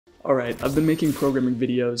Alright, I've been making programming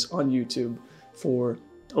videos on YouTube for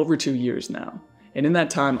over 2 years now. And in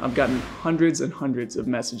that time, I've gotten hundreds and hundreds of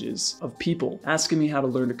messages of people asking me how to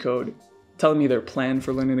learn to code, telling me their plan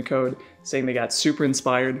for learning to code, saying they got super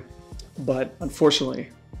inspired. But unfortunately,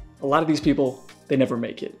 a lot of these people, they never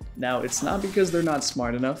make it. Now, it's not because they're not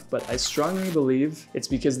smart enough, but I strongly believe it's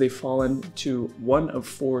because they've fallen to one of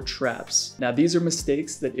 4 traps. Now, these are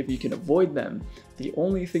mistakes that if you can avoid them, the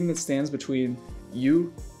only thing that stands between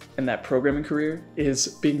you and that programming career is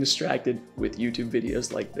being distracted with YouTube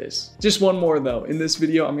videos like this. Just one more though. In this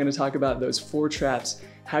video, I'm gonna talk about those 4 traps,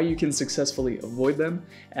 how you can successfully avoid them,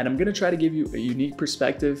 and I'm gonna try to give you a unique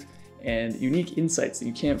perspective and unique insights that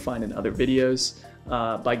you can't find in other videos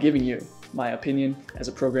by giving you my opinion as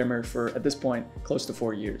a programmer for, at this point, close to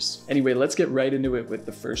 4 years. Anyway, let's get right into it with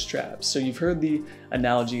the first trap. So you've heard the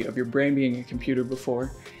analogy of your brain being a computer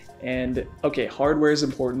before, and okay, hardware is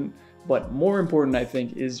important, but more important, I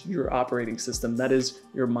think, is your operating system. That is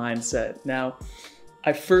your mindset. Now,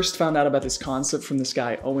 I first found out about this concept from this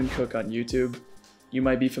guy, Owen Cook, on YouTube. You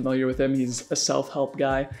might be familiar with him. He's a self-help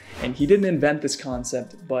guy, and he didn't invent this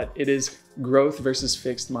concept, but it is growth versus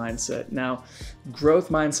fixed mindset. Now, growth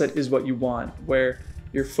mindset is what you want, where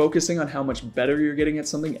you're focusing on how much better you're getting at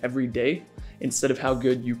something every day instead of how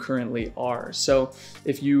good you currently are. So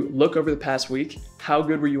if you look over the past week, how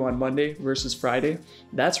good were you on Monday versus Friday?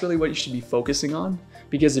 That's really what you should be focusing on,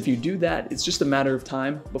 because if you do that, it's just a matter of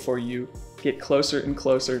time before you get closer and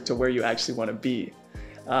closer to where you actually want to be.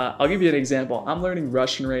 I'll give you an example. I'm learning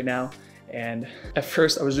Russian right now, and at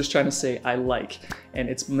first I was just trying to say I like, and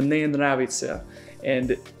it's мне нравится,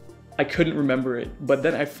 and I couldn't remember it, but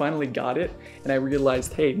then I finally got it, and I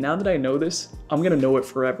realized, hey, now that I know this, I'm gonna know it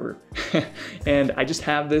forever. And I just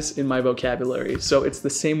have this in my vocabulary. So it's the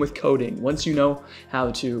same with coding. Once you know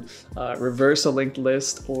how to reverse a linked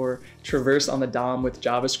list or traverse on the DOM with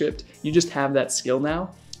JavaScript, you just have that skill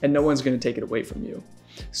now, and no one's gonna take it away from you.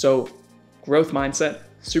 So growth mindset,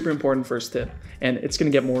 super important first tip, and it's gonna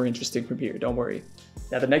get more interesting from here, don't worry.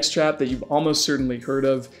 Now, the next trap that you've almost certainly heard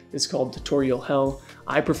of is called tutorial hell.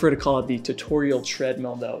 I prefer to call it the tutorial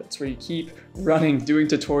treadmill though. It's where you keep running, doing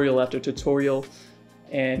tutorial after tutorial,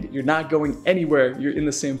 and you're not going anywhere. You're in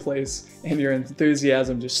the same place, and your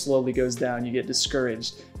enthusiasm just slowly goes down. You get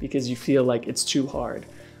discouraged because you feel like it's too hard.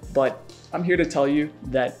 But I'm here to tell you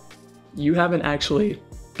that you haven't actually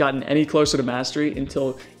gotten any closer to mastery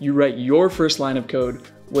until you write your first line of code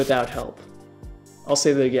without help. I'll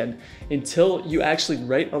say that again. Until you actually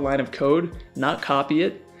write a line of code, not copy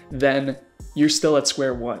it, then you're still at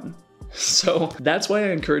square one. So that's why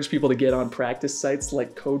I encourage people to get on practice sites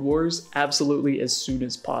like Code Wars absolutely as soon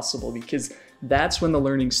as possible, because that's when the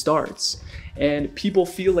learning starts. And people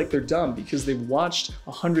feel like they're dumb because they've watched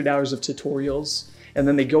 100 hours of tutorials, and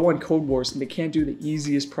then they go on Code Wars and they can't do the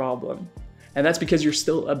easiest problem. And that's because you're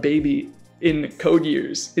still a baby in code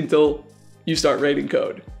years until you start writing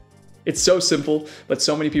code. It's so simple, but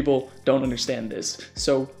so many people don't understand this.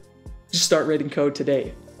 So just start writing code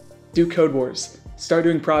today. Do Code Wars. Start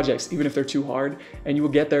doing projects, even if they're too hard, and you will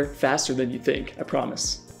get there faster than you think, I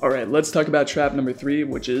promise. All right, let's talk about trap number 3,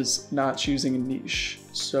 which is not choosing a niche.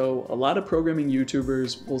 So a lot of programming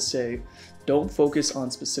YouTubers will say, don't focus on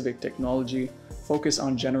specific technology, focus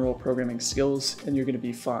on general programming skills, and you're gonna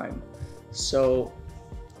be fine. So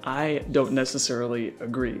I don't necessarily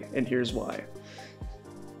agree, and here's why.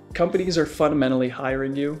 Companies are fundamentally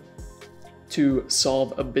hiring you to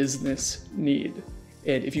solve a business need.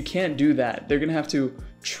 And if you can't do that, they're gonna have to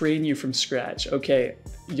train you from scratch. Okay,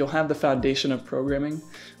 you'll have the foundation of programming,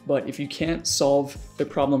 but if you can't solve the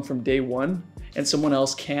problem from day one and someone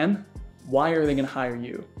else can, why are they gonna hire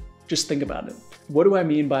you? Just think about it. What do I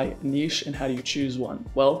mean by niche, and how do you choose one?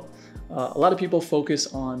 Well, a lot of people focus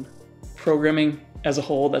on programming as a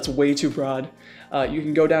whole. That's way too broad. You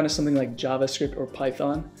can go down to something like JavaScript or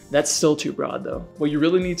Python. That's still too broad though. What you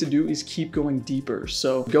really need to do is keep going deeper.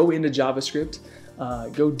 So go into JavaScript,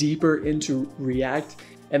 go deeper into React,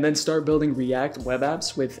 and then start building React web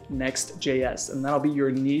apps with Next.js, and that'll be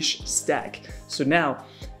your niche stack. So now,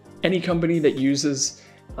 any company that uses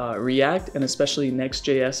React, and especially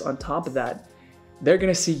Next.js on top of that, they're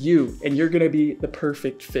gonna see you, and you're gonna be the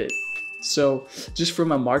perfect fit. So just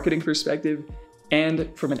from a marketing perspective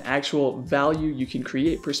and from an actual value you can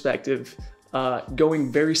create perspective,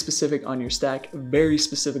 going very specific on your stack, very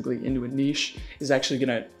specifically into a niche, is actually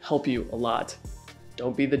gonna help you a lot.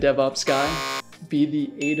 Don't be the DevOps guy, be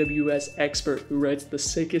the AWS expert who writes the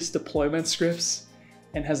sickest deployment scripts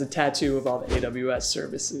and has a tattoo of all the AWS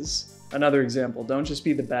services. Another example, don't just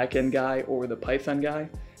be the backend guy or the Python guy,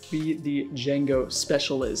 be the Django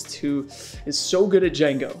specialist who is so good at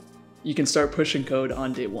Django you can start pushing code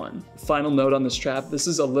on day one. Final note on this trap, this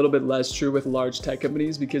is a little bit less true with large tech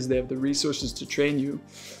companies because they have the resources to train you.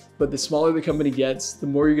 But the smaller the company gets, the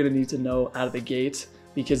more you're gonna need to know out of the gate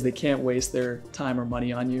because they can't waste their time or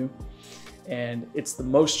money on you. And it's the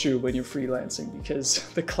most true when you're freelancing because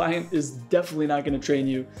the client is definitely not going to train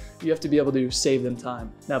you. You have to be able to save them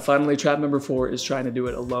time. Now, finally, trap number 4 is trying to do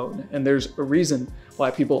it alone. And there's a reason why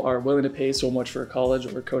people are willing to pay so much for a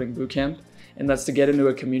college or a coding bootcamp. And that's to get into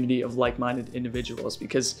a community of like-minded individuals,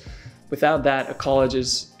 because without that, a college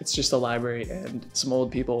it's just a library and some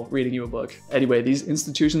old people reading you a book. Anyway, these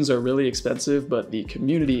institutions are really expensive, but the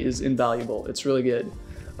community is invaluable. It's really good.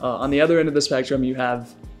 On the other end of the spectrum, you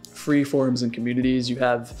have free forums and communities. You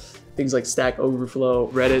have things like Stack Overflow,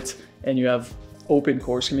 Reddit, and you have open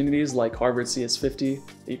course communities like Harvard CS50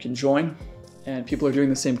 that you can join, and people are doing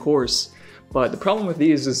the same course. But the problem with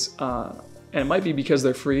these is, and it might be because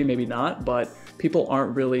they're free, maybe not, but people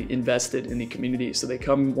aren't really invested in the community. So they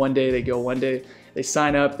come one day, they go one day, they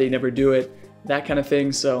sign up, they never do it, that kind of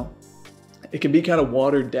thing. So it can be kind of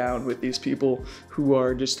watered down with these people who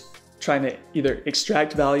are just trying to either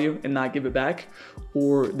extract value and not give it back,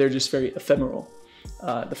 or they're just very ephemeral.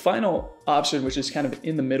 The final option, which is kind of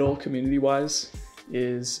in the middle community-wise,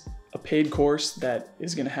 is a paid course that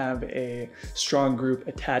is gonna have a strong group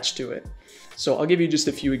attached to it. So I'll give you just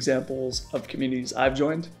a few examples of communities I've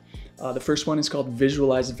joined. The first one is called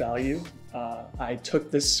Visualize Value. I took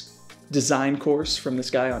this design course from this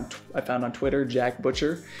guy I found on Twitter, Jack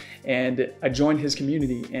Butcher, and I joined his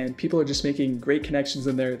community, and people are just making great connections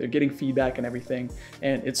in there. They're getting feedback and everything,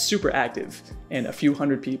 and it's super active and a few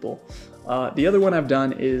hundred people. The other one I've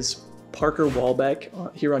done is Parker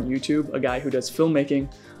Walbeck here on YouTube, a guy who does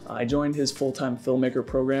filmmaking. I joined his full-time filmmaker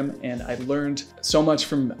program, and I learned so much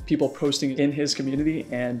from people posting in his community,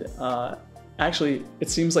 and actually, it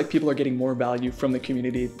seems like people are getting more value from the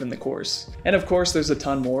community than the course. And of course, there's a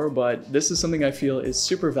ton more, but this is something I feel is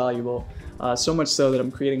super valuable, so much so that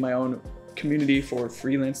I'm creating my own community for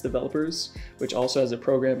freelance developers, which also has a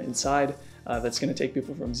program inside that's gonna take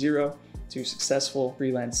people from zero to successful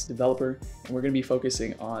freelance developer. And we're gonna be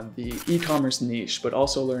focusing on the e-commerce niche, but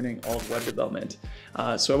also learning all of web development.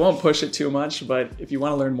 So I won't push it too much, but if you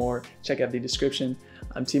wanna learn more, check out the description.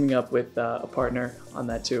 I'm teaming up with a partner on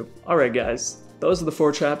that too. All right, guys, those are the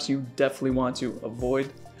 4 traps you definitely want to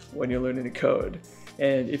avoid when you're learning to code.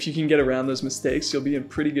 And if you can get around those mistakes, you'll be in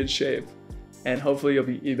pretty good shape. And hopefully you'll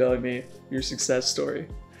be emailing me your success story.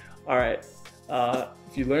 All right,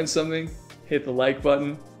 if you learned something, hit the like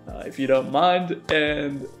button if you don't mind.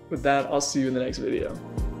 And with that, I'll see you in the next video.